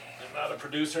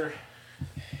producer.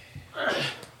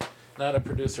 Not a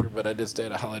producer, but I did stay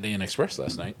at a Holiday Inn Express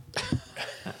last night.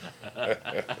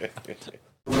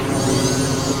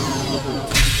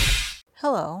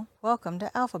 Hello, welcome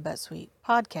to Alphabet Suite,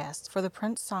 podcast for the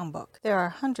Prince Songbook. There are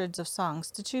hundreds of songs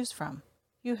to choose from.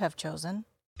 You have chosen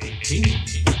 18.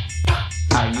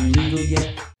 Are you legal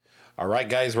yet? All right,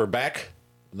 guys, we're back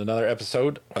with another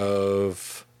episode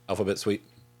of Alphabet Suite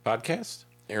podcast.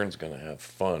 Aaron's going to have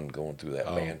fun going through that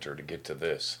banter to get to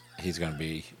this. He's going to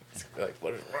be... Like,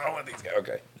 what is wrong with these guys?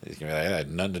 Okay. He's going to be like, that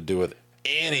had nothing to do with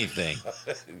anything.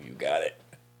 You got it.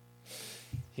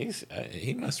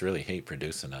 He must really hate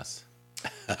producing us.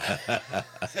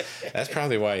 That's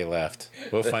probably why he left.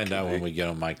 We'll find out when we get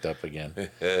him mic'd up again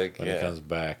when he comes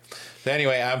back. So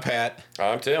anyway, I'm Pat.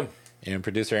 I'm Tim. And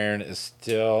producer Aaron is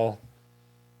still...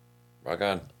 Rock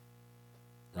on.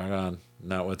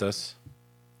 Not with us.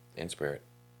 In spirit.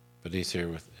 But he's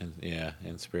here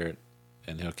in spirit.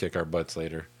 And he'll kick our butts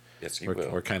later. Yes, he will.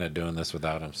 We're kind of doing this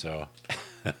without him, so...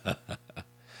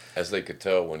 As they could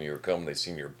tell when you were coming, they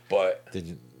seen your butt. Did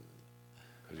you...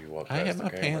 You walked I past had the my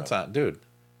camera. pants on. Dude.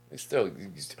 Just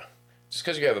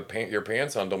because you have your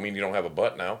pants on don't mean you don't have a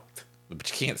butt now. But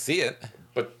you can't see it.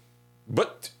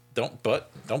 But Don't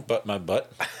butt my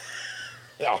butt.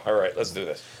 Oh, all right, let's do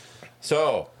this.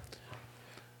 So,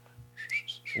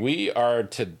 we are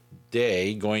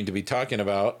today going to be talking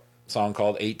about a song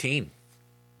called 18.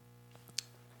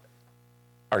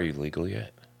 Are you legal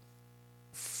yet?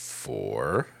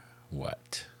 For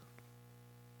what?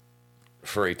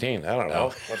 For 18, I don't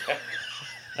know.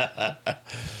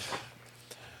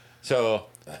 So,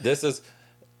 this is...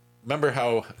 Remember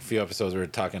how a few episodes we were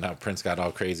talking how Prince got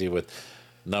all crazy with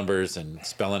numbers and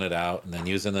spelling it out and then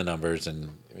using the numbers and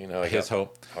You know,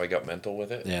 how he got mental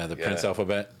with it? Yeah, the Prince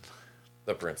alphabet.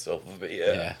 The Prince alphabet,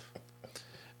 yeah.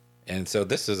 And so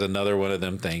this is another one of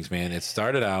them things, man. It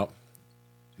started out,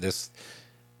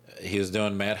 he was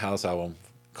doing Madhouse album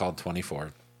called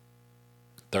 24.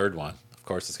 Third one. Of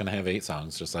course, it's going to have 8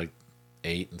 songs, just like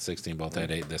 8 and 16 both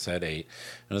had 8. This had 8. And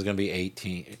it was going to be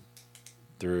 18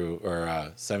 through,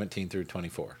 or 17 through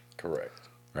 24. Correct.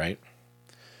 Right?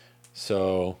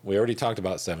 So we already talked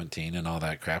about 17 and all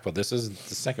that crap. Well, this is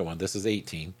the second one. This is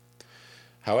 18.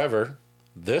 However,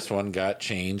 this one got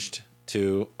changed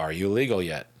to Are You Legal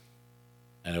Yet?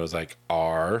 And it was like,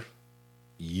 Are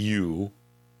You?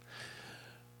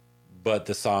 But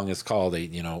the song is called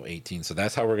 18. So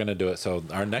that's how we're going to do it. So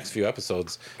our next few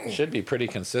episodes should be pretty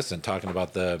consistent talking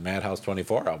about the Madhouse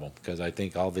 24 album. Because I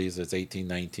think all these is 18,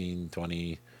 19,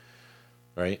 20,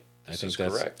 right? This is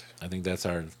correct. I think that's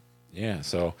our... Yeah,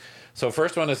 so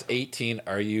first one is 18,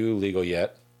 Are You Legal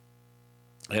Yet?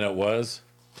 And it was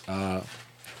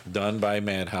done by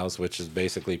Madhouse, which is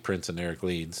basically Prince and Eric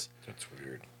Leeds. That's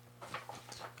weird.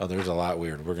 Oh, there's a lot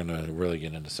weird. We're going to really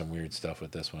get into some weird stuff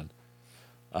with this one.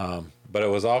 But it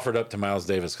was offered up to Miles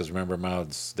Davis, because remember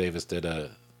Miles Davis did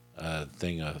a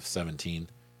thing of 17.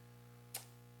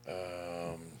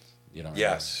 You know.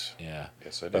 Yes. Yeah.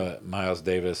 Yes, I do. But Miles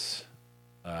Davis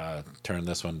turned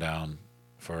this one down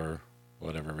for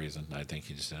whatever reason. I think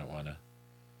he just didn't want to.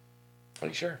 Are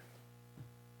you sure?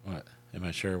 What? Am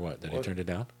I sure what? That he turned it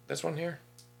down? This one here?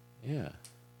 Yeah.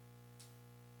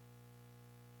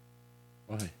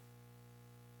 Why?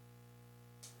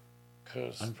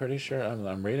 Because I'm pretty sure.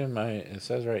 I'm reading my... It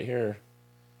says right here.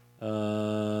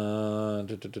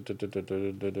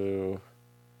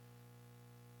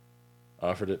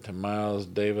 Offered it to Miles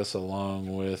Davis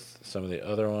along with some of the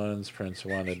other ones. Prince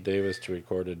wanted Davis to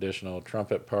record additional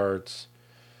trumpet parts.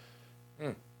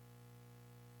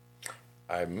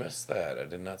 I missed that. I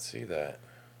did not see that.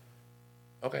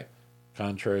 Okay.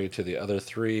 Contrary to the other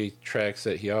 3 tracks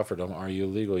that he offered him, Are You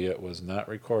Legal Yet was not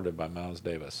recorded by Miles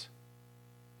Davis.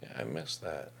 Yeah, I missed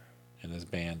that. In his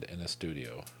band in a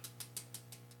studio.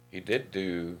 He did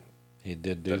do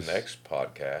the next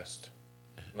podcast.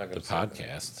 I'm not gonna the say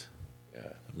podcast.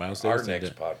 Yeah. Miles Our Davis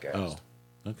next podcast. Oh,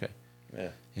 okay. Yeah.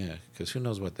 Yeah, because who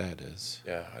knows what that is?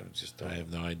 Yeah, I just don't. I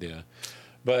have no idea.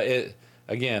 But it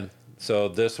again. So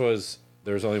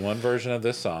there's only one version of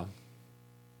this song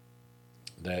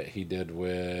that he did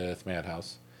with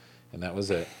Madhouse, and that was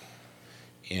it.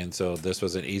 And so this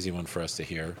was an easy one for us to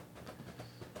hear.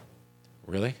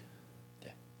 Really?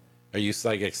 Yeah. Are you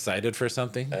like excited for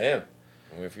something? I am.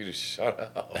 I mean, if you just shut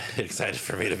up. Excited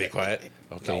for me to be quiet?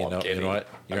 Okay, No, I'm you know what?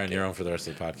 You're I'm on your own for the rest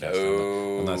of the podcast.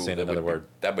 No, I'm not saying another word.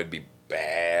 That would be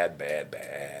bad.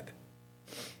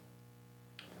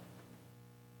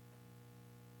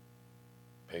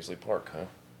 Paisley Park,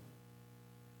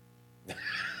 huh?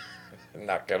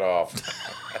 Knock it off.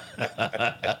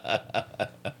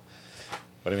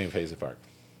 What do you mean Paisley Park?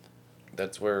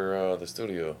 That's where the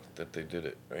studio that they did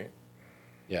it, right?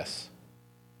 Yes.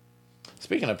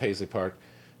 Speaking of Paisley Park,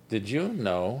 did you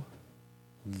know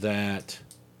that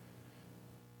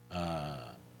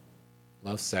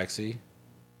Love Sexy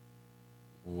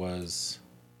was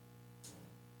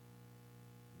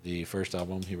the first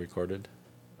album he recorded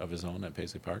of his own at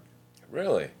Paisley Park?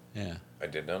 Really? Yeah. I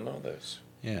did not know this.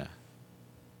 Yeah.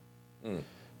 Hmm.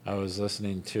 I was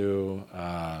listening to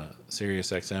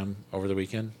Sirius XM over the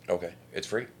weekend. Okay, it's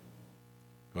free.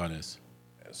 What is?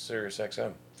 Sirius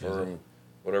XM Is it? from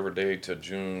whatever day to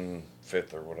June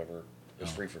 5th or whatever. It's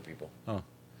Oh. free for people. Oh,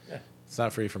 Yeah. it's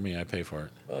not free for me. I pay for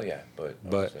it. Well, yeah, but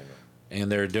But-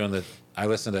 And they're doing the. I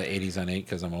listen to 80s on 8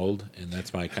 because I'm old, and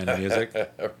that's my kind of music.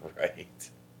 right.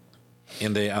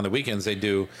 And they on the weekends they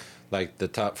do like the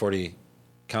top 40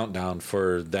 countdown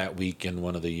for that week in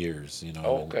one of the years. You know.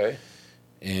 Oh, okay.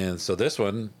 And so this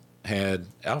one had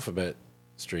Alphabet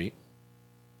Street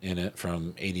in it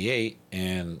from '88,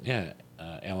 and yeah,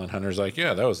 Alan Hunter's like,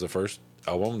 yeah, that was the first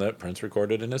album that Prince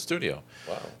recorded in his studio.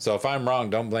 Wow. So if I'm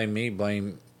wrong, don't blame me.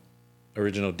 Blame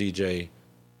original DJ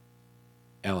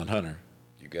Alan Hunter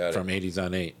You got from it. 80s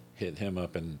on 8. Hit him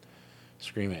up and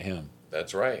scream at him.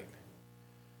 That's right.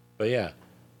 But yeah,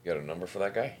 You got a number for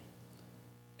that guy?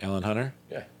 Alan Hunter,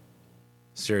 Yeah.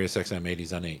 Sirius XM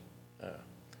 80s on 8. Oh.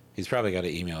 He's probably got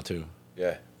an email too.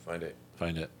 Yeah. Find it.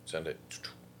 Find it. Send it.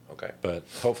 Okay. But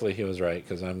hopefully he was right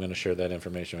because I'm going to share that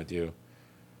information with you.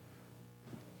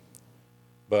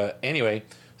 But anyway,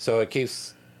 so it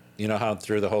keeps, you know how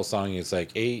through the whole song it's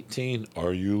like 18,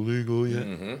 are you legal yet?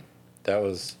 Mm-hmm. That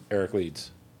was Eric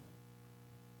Leeds.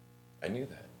 I knew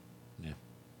that. Yeah.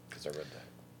 Because I read that.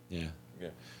 Yeah. Yeah.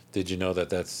 Did you know that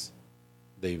that's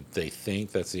they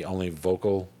think that's the only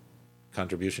vocal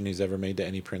contribution he's ever made to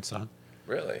any Prince song?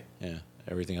 Really? Yeah.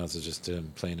 Everything else is just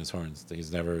him playing his horns.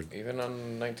 He's never. Even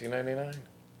on 1999?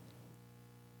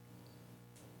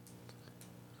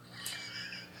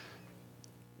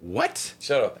 What?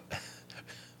 Shut up.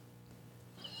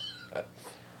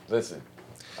 Listen,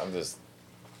 I'm just.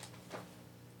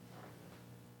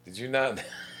 Did you not?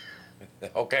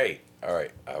 Okay. All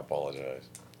right. I apologize.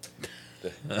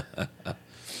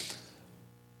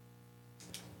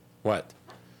 What?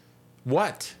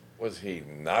 What? Was he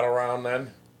not around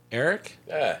then? Eric?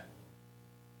 Yeah.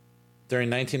 During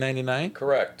 1999?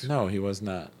 Correct. No, he was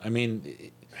not. I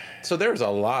mean, so there was a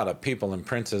lot of people in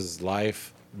Prince's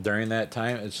life during that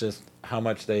time. It's just how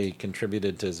much they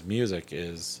contributed to his music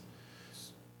is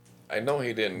I know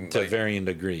he didn't. to like, varying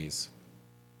degrees.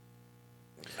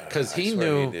 Because I he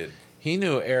swear knew he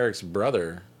knew Eric's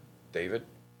brother, David?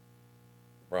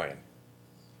 Brian.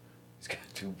 He's got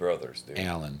two brothers, dude.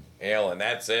 Alan. Alan,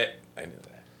 that's it. I knew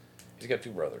that. He's got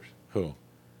two brothers. Who?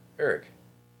 Eric.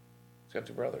 He's got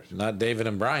two brothers. Not David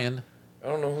and Brian. I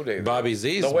don't know who David Bobby is.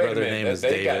 Z's No, wait a brother minute. name is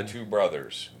They got David. two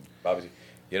brothers. Bobby Z.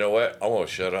 You know what? I'm going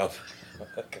to shut up.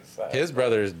 'Cause His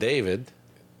brother is David.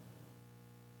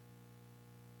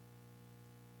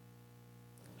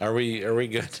 Are we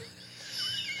good?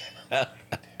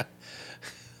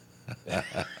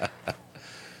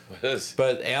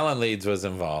 But Alan Leeds was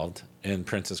involved in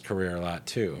Prince's career a lot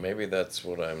too. Maybe that's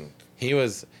what I'm. He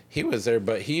was there,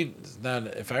 but he not.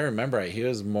 If I remember right, he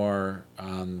was more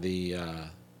on the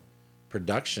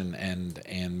production end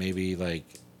and maybe like,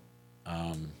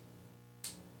 not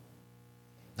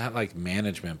like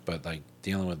management, but like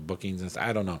dealing with bookings and stuff.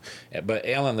 I don't know. But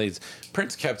Alan Leeds,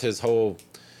 Prince kept his whole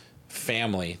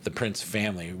family, the Prince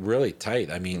family, really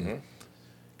tight. I mean,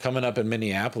 coming up in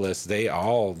Minneapolis, they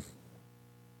all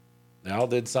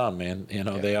did some, man. You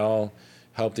know, they all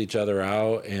helped each other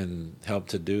out and helped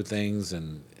to do things,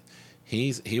 and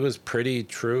he was pretty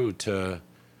true to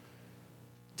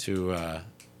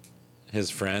his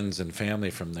friends and family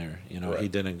from there. You know, he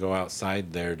Right. didn't go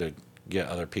outside there to get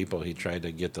other people. He tried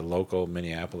to get the local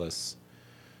Minneapolis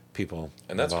people.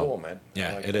 And that's involved. cool, man. I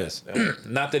Yeah, like it that. is. Yeah.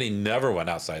 Not that he never went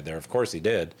outside there. Of course he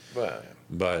did.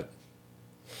 But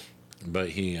But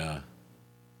he,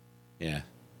 yeah,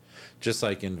 just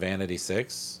like in Vanity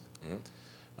 6,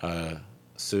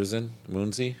 Susan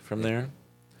Moonsey from there,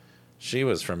 she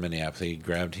was from Minneapolis.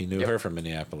 He knew Yep. her from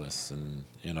Minneapolis, and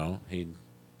you know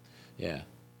yeah,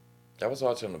 I was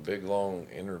watching a big long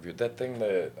interview. That thing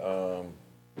that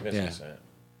Missy Yeah. sent.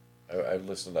 I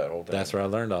listened to that whole thing. that's where I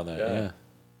learned all that. Yeah. Yeah,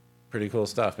 pretty cool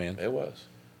stuff, man. It was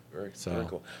very So-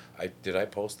 cool. Did I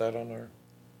post that on our?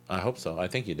 I hope so. I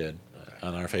think you did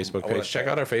on our Facebook I wanna page. Check check.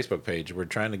 out our Facebook page. We're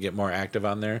trying to get more active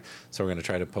on there, so we're going to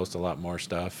try to post a lot more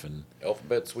stuff and.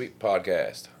 Alphabet Suite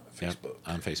Podcast. Yep, Facebook.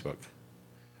 on Facebook.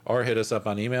 Or hit us up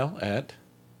on email at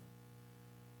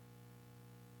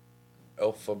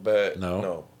Alphabet. No.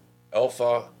 No.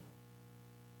 Alpha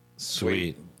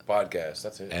Sweet. Podcast.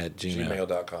 That's it. At Gmail.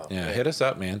 Gmail.com. Yeah, hit us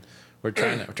up, man. We're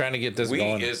trying to get this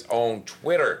going. is on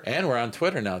Twitter. And we're on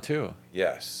Twitter now, too.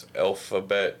 Yes.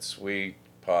 Alphabet Sweet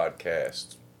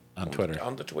Podcast. On Twitter.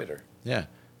 On the Twitter. Yeah.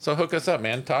 So hook us up,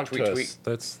 man. Talk Tweet,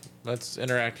 to us. Let's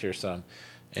interact here some.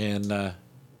 And,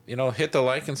 hit the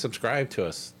like and subscribe to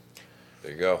us.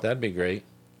 There you go. That'd be great.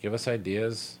 Give us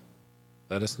ideas.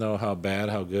 Let us know how bad,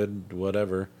 how good,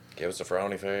 whatever. Give us a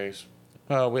frowny face.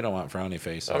 Well, we don't want frowny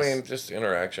faces. I mean, just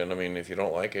interaction. I mean, if you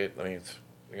don't like it, what are you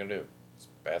going to do?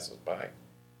 Just pass us by.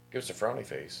 Give us a frowny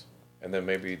face. And then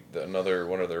maybe another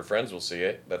one of their friends will see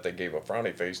it, that they gave a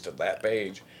frowny face to that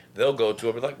page. They'll go to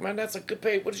it and be like, man, that's a good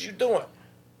page. What is you doing?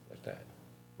 Like that.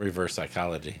 Reverse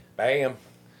psychology. Bam.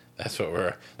 That's what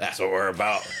we're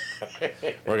about.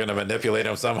 We're going to manipulate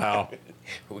them somehow.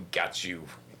 We got you.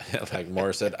 Like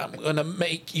Moore said, I'm going to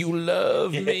make you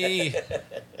love me.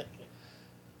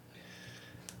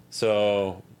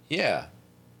 So, yeah.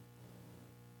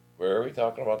 Where are we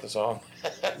talking about the song?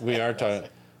 We are talking.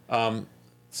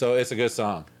 So it's a good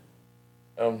song.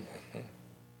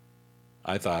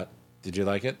 I thought. Did you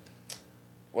like it?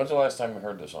 When's the last time you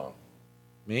heard the song?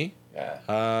 Me?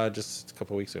 Yeah. Just a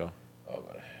couple weeks ago. Oh,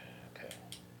 okay.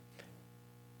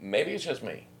 Maybe it's just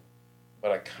me,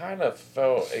 but I kind of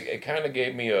felt it kind of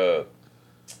gave me it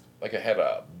had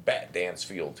a bat dance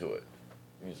feel to it,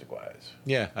 music wise.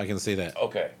 Yeah, I can see that.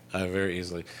 Okay. Very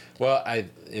easily. Well,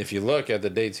 if you look at the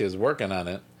dates he was working on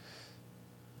it,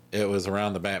 it was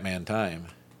around the Batman time,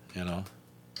 I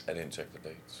didn't check the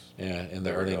dates. Yeah, in the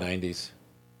There we early go. 90s.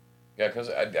 Yeah, because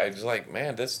I was like,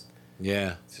 man, this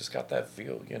Yeah. it's just got that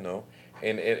feel,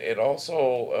 and it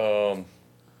also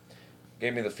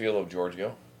gave me the feel of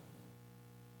Giorgio.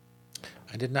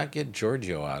 I did not get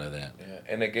Giorgio out of that. Yeah,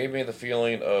 and it gave me the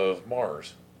feeling of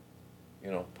Mars.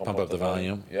 Pump up the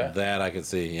volume. Yeah. That I could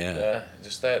see, yeah. Yeah,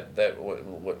 just that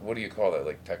what do you call that?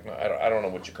 Like techno? I don't know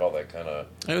what you call that kind of.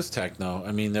 It was techno.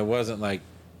 I mean, there wasn't like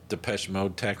Depeche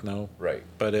Mode techno, Right.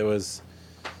 but it was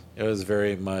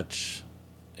very much,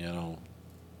 You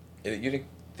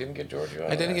didn't get Giorgio.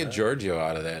 I didn't get Giorgio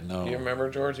out of that. No. Do you remember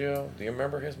Giorgio? Do you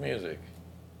remember his music?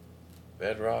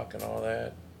 Bedrock and all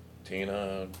that.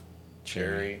 Tina,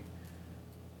 Cherry,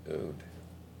 dude.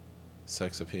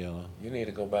 Sex appeal. You need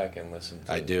to go back and listen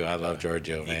to I do. I love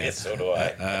Giorgio, man. Yeah, so do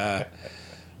I.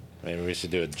 Maybe we should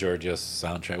do a Giorgio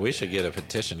soundtrack. We should get a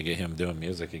petition to get him doing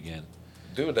music again.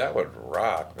 Dude, that would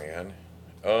rock, man.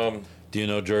 Do you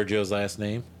know Giorgio's last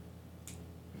name?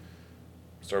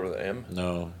 Start with an M?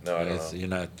 No. No, I don't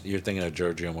know. You're thinking of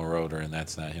Giorgio Moroder, and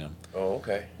that's not him. Oh,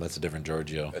 okay. That's a different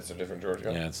Giorgio. That's a different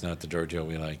Giorgio? Yeah, it's not the Giorgio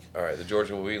we like. All right, the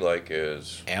Giorgio we like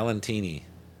is... Alentini.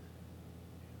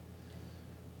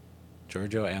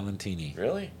 Giorgio Alentini.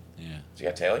 Really? Yeah. Is he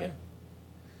Italian?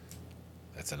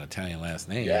 That's an Italian last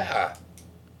name. Yeah.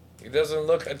 He doesn't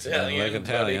look Italian. Doesn't look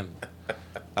Italian.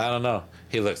 I don't know.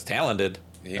 He looks talented.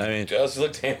 He I mean, does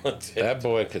look talented. that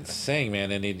boy could sing,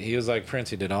 man, and he was like Prince.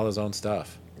 He did all his own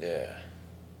stuff. Yeah.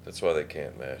 That's why they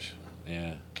can't mesh.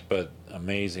 Yeah, but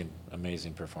amazing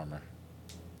performer.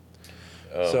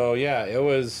 Um, So yeah, it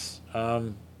was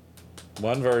one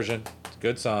version,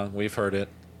 good song. We've heard it,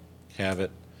 have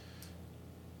it,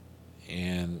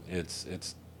 and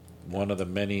it's one of the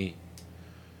many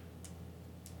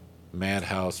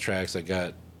Madhouse tracks that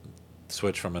got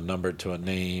switched from a number to a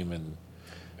name, and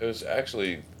it was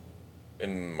actually,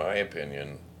 in my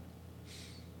opinion,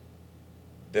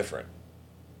 different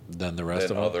then the rest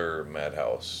than of them. other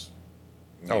Madhouse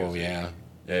Oh music. yeah,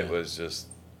 It was just,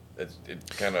 it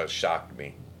kind of shocked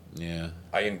me. yeah.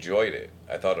 I enjoyed it.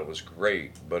 I thought it was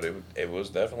great, but it was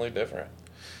definitely different.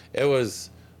 It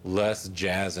was less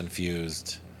jazz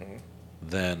infused Mm-hmm.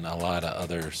 than a lot of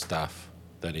other stuff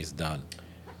that he's done.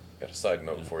 Got a side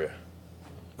note for you,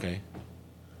 Okay.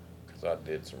 because I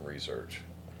did some research.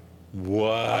 I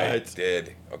What?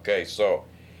 did. Okay, so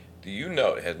do you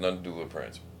know it has nothing to do with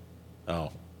Prince?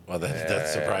 Oh, well, that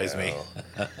surprised me.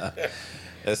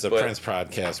 It's a But- Prince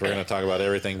podcast. We're going to talk about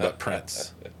everything but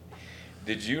Prince.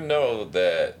 Did you know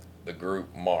that the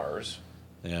group Mars,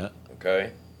 Yeah.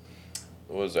 okay,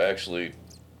 was actually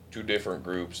two different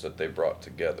groups that they brought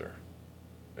together?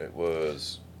 It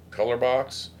was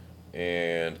Colorbox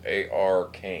and A.R.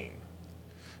 Kane.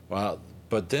 Well,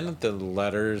 but didn't the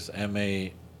letters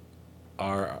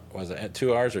M-A-R, was it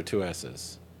 2 R's or 2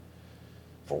 S's?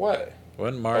 For what?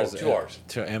 Wasn't Mars 2 R's.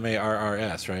 to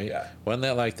M-A-R-R-S, right? Yeah. Wasn't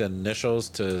that like the initials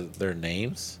to their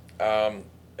names?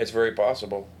 It's very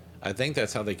possible. I think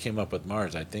that's how they came up with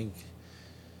Mars. I think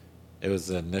it was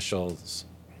the initials,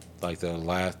 like their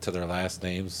last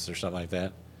names or something like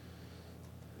that.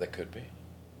 That could be.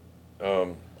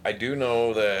 I do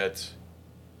know that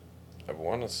I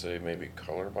want to say maybe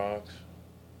Colorbox.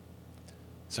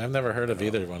 So I've never heard of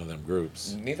either one of them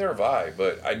groups. Neither have I,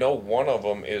 but I know one of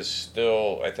them is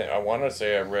still. I want to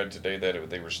say I read today that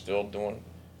they were still doing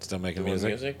Still making doing music?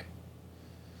 music.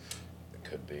 It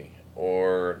could be,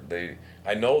 or they.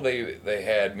 I know they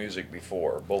had music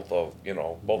before. Both of Right.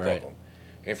 of them,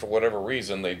 and for whatever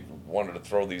reason they wanted to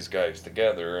throw these guys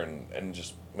together and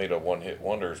just made a one-hit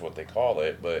wonder is what they call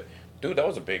it. But dude, that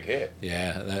was a big hit.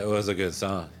 Yeah, that was a good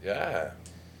song. Yeah.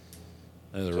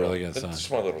 That was a So, really good that's song. just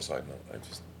my little side note. I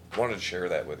just wanted to share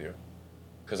that with you.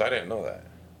 Because I didn't know that.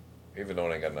 Even though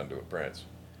it ain't got nothing to do with Prince.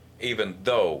 Even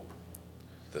though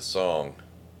the song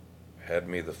had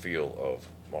me the feel of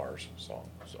Mars' song.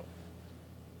 So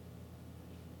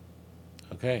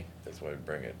Okay. that's why I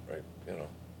bring it, right? All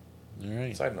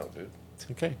right. Side note, dude.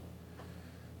 Okay.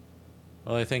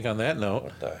 Well, I think on that note,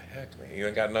 What the heck, man? You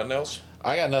ain't got nothing else?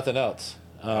 I got nothing else.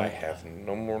 I have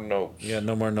no more notes. You got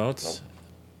no more notes?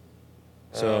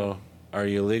 So, are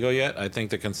you legal yet? I think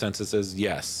the consensus is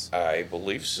yes. I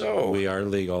believe so. We are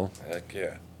legal. Heck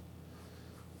yeah.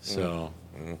 So,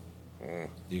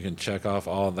 you can check off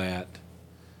all that.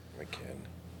 I can.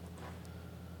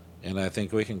 And I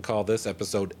think we can call this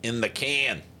episode In the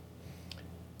Can.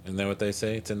 Isn't that what they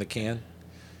say? It's in the can?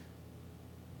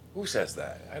 Who says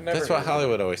that? I never. That's what heard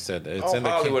Hollywood always said. It's in the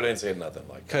Hollywood can. ain't saying nothing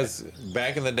like that. Because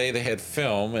back in the day, they had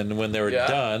film, and when they were Yeah.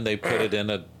 done, they put it in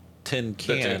a tin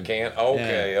can. The tin can?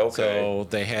 Okay, okay. So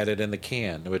they had it in the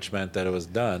can, which meant that it was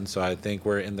done. So I think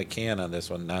we're in the can on this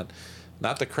one, not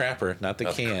the crapper, not the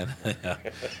can.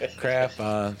 Crap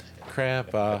on,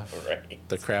 crap off, Right.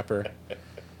 the crapper.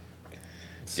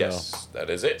 So, Yes, that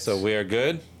is it. So we are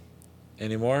good.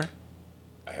 Any more?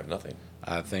 I have nothing.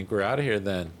 I think we're out of here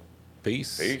then.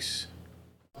 Peace. Peace.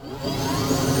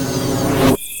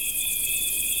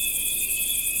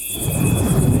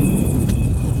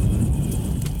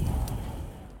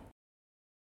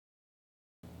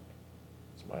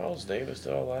 Is Miles Davis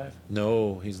still alive?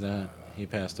 No, he's not. He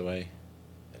passed away.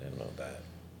 I didn't know that.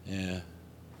 Yeah.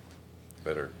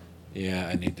 Better. Yeah,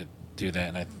 I need to do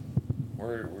that. And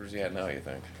Where's he at now, you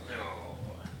think?